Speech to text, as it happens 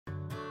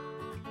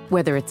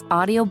Whether it's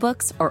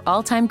audiobooks or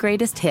all-time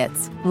greatest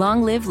hits,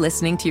 long live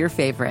listening to your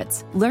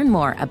favorites. Learn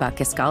more about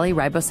Kisqali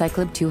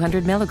Ribociclib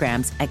 200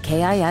 milligrams at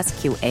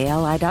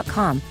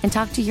KISQALI.com and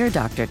talk to your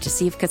doctor to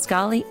see if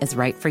Kisqali is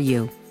right for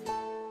you.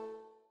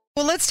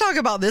 Well, let's talk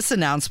about this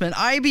announcement.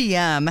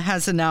 IBM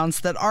has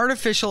announced that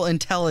artificial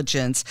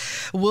intelligence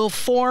will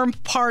form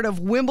part of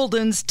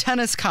Wimbledon's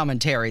tennis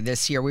commentary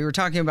this year. We were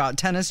talking about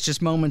tennis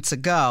just moments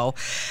ago.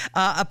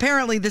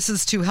 Apparently, this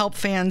is to help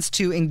fans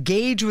to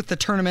engage with the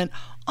tournament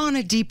on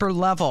a deeper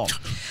level.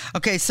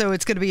 Okay, so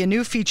it's going to be a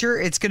new feature.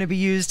 It's going to be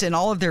used in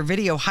all of their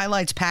video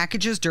highlights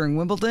packages during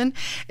Wimbledon.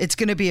 It's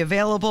going to be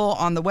available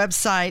on the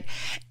website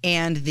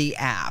and the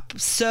app.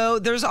 So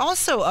there's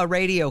also a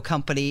radio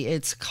company.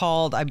 It's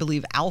called, I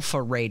believe,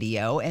 Alpha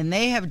Radio, and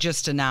they have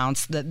just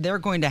announced that they're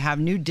going to have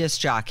new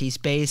disc jockeys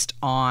based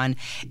on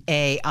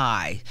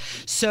AI.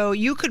 So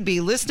you could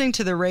be listening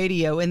to the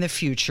radio in the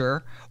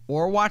future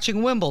or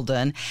watching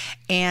Wimbledon,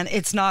 and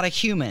it's not a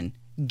human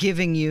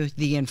giving you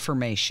the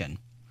information.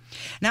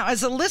 Now,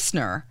 as a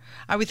listener,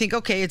 I would think,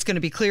 okay, it's going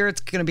to be clear,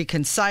 it's going to be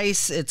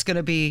concise, it's going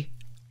to be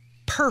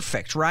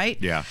perfect, right?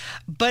 Yeah.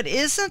 But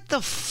isn't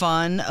the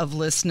fun of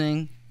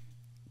listening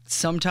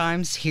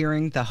sometimes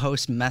hearing the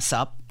host mess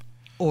up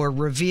or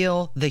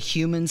reveal the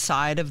human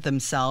side of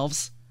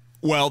themselves?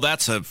 Well,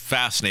 that's a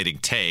fascinating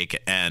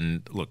take.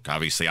 And look,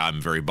 obviously,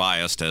 I'm very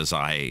biased as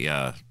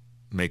I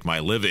make my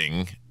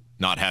living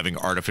not having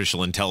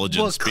artificial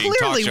intelligence being talk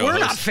show host. Clearly, we're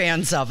not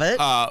fans of it.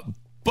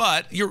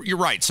 But you're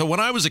right. So when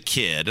I was a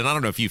kid, and I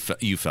don't know if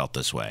you felt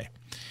this way,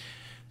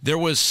 there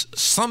was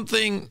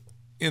something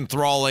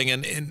enthralling.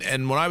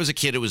 And when I was a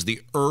kid, it was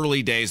the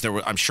early days.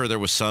 I'm sure there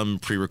was some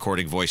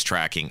pre-recording voice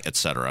tracking, et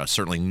cetera.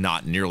 Certainly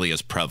not nearly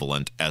as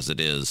prevalent as it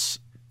is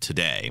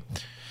today.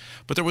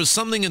 But there was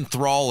something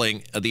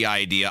enthralling, the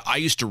idea. I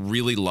used to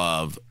really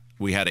love,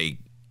 we had a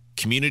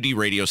community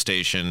radio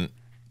station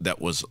that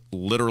was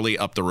literally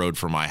up the road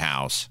from my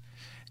house.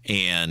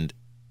 And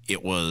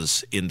it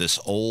was in this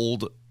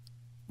old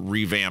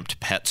revamped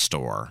pet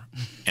store,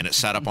 and it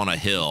sat up on a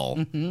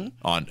hill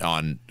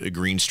on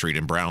Green Street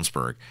in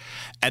Brownsburg.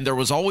 And there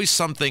was always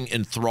something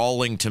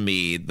enthralling to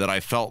me that I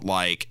felt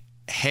like,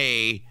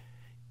 hey,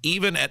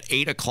 even at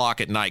 8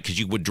 o'clock at night, because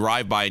you would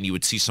drive by and you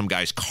would see some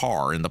guy's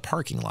car in the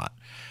parking lot.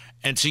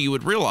 And so you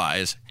would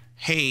realize,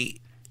 hey,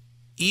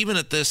 even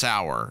at this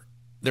hour,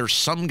 there's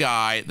some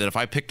guy that if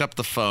I picked up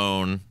the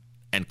phone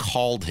and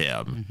called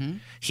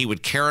him, he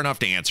would care enough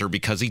to answer,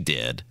 because he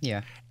did.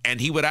 Yeah. And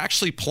he would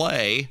actually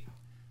play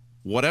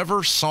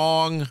whatever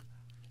song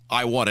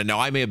I wanted. Now,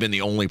 I may have been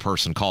the only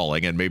person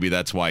calling, and maybe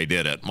that's why I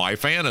did it. My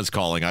fan is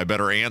calling. I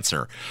better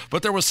answer.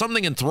 But there was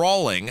something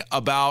enthralling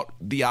about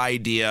the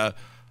idea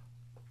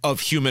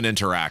of human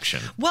interaction.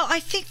 Well, I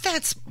think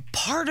that's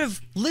part of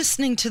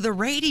listening to the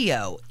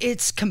radio.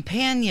 It's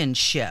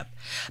companionship.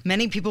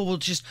 Many people will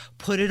just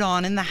put it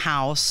on in the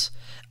house.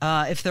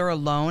 If they're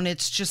alone,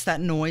 it's just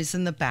that noise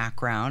in the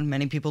background.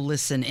 Many people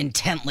listen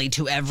intently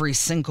to every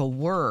single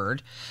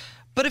word.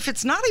 But if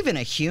it's not even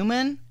a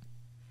human,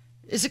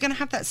 is it going to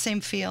have that same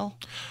feel?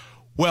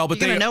 Well, but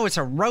you're going to know it's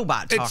a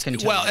robot talking to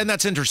you. Well, and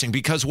that's interesting,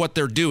 because what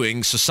they're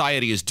doing,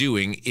 society is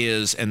doing,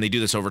 is, and they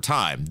do this over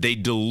time, they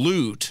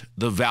dilute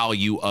the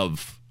value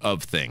of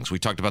things. We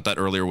talked about that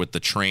earlier with the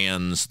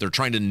trans. They're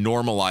trying to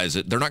normalize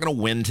it. They're not going to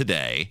win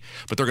today,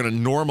 but they're going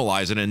to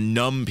normalize it and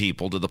numb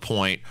people to the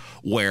point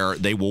where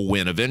they will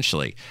win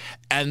eventually.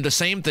 And the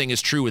same thing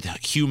is true with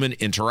human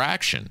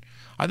interaction.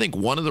 I think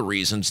one of the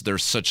reasons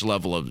there's such a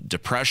level of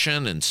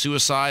depression and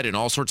suicide and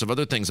all sorts of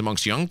other things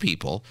amongst young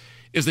people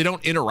is they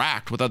don't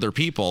interact with other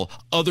people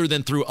other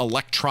than through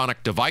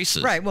electronic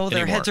devices. Right. Well, their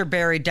anymore. heads are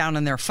buried down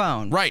in their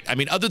phone. Right. I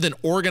mean, other than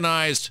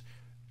organized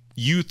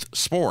youth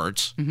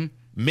sports,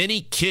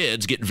 many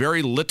kids get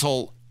very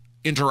little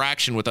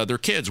interaction with other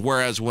kids.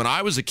 Whereas when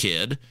I was a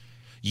kid,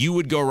 you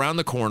would go around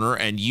the corner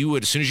and you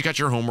would, as soon as you got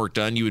your homework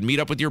done, you would meet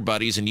up with your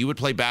buddies and you would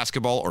play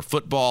basketball or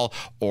football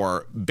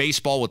or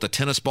baseball with a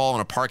tennis ball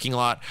in a parking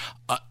lot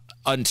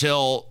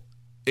until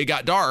it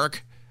got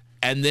dark.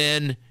 And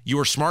then you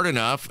were smart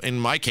enough, in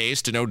my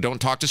case, to know don't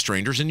talk to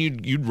strangers, and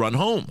you'd run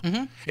home.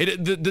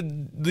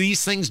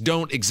 These things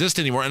don't exist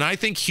anymore. And I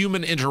think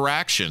human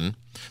interaction,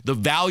 the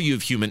value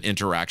of human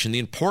interaction, the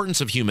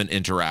importance of human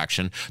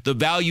interaction, the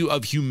value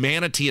of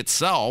humanity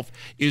itself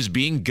is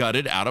being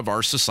gutted out of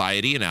our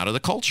society and out of the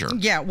culture.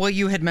 Yeah, well,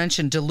 you had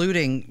mentioned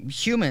diluting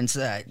humans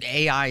that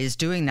AI is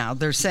doing now.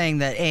 They're saying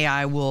that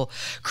AI will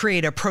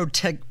create a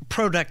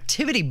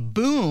productivity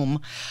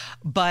boom,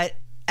 but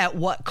at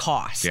what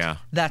cost? Yeah.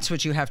 That's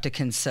what you have to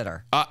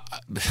consider.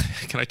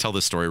 Can I tell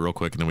this story real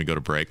quick and then we go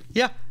to break?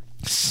 Yeah.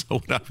 So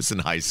when I was in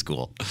high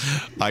school,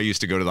 I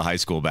used to go to the high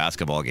school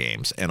basketball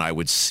games, and I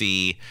would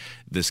see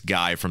this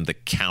guy from the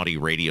county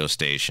radio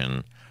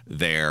station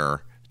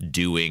there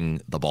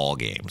doing the ball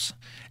games.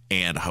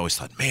 And I always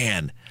thought,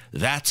 man,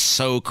 that's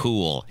so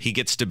cool. He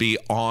gets to be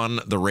on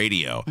the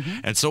radio.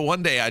 And so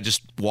one day I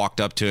just walked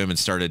up to him and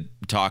started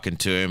talking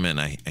to him, and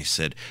I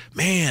said,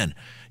 man,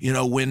 you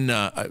know, when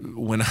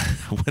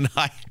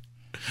I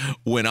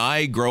when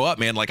I grow up,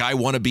 man, like I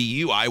want to be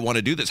you. I want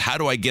to do this. How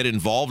do I get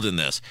involved in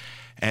this?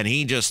 And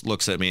he just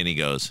looks at me and he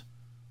goes,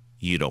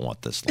 you don't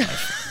want this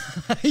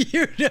life.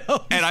 You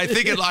know. And I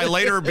think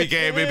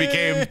it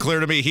became clear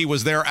to me he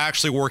was there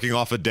actually working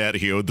off a debt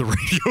he owed the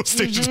radio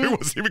station. So he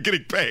wasn't even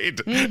getting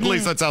paid. At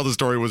least that's how the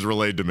story was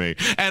relayed to me.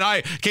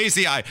 And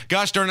Casey,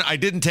 gosh darn it, I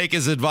didn't take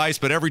his advice,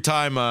 but every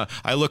time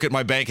I look at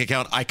my bank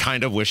account, I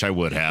kind of wish I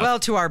would have. Well,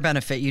 to our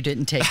benefit, you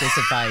didn't take his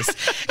advice.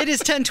 It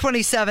is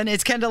 10:27.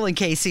 It's Kendall and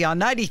Casey on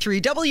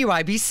 93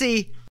 WIBC.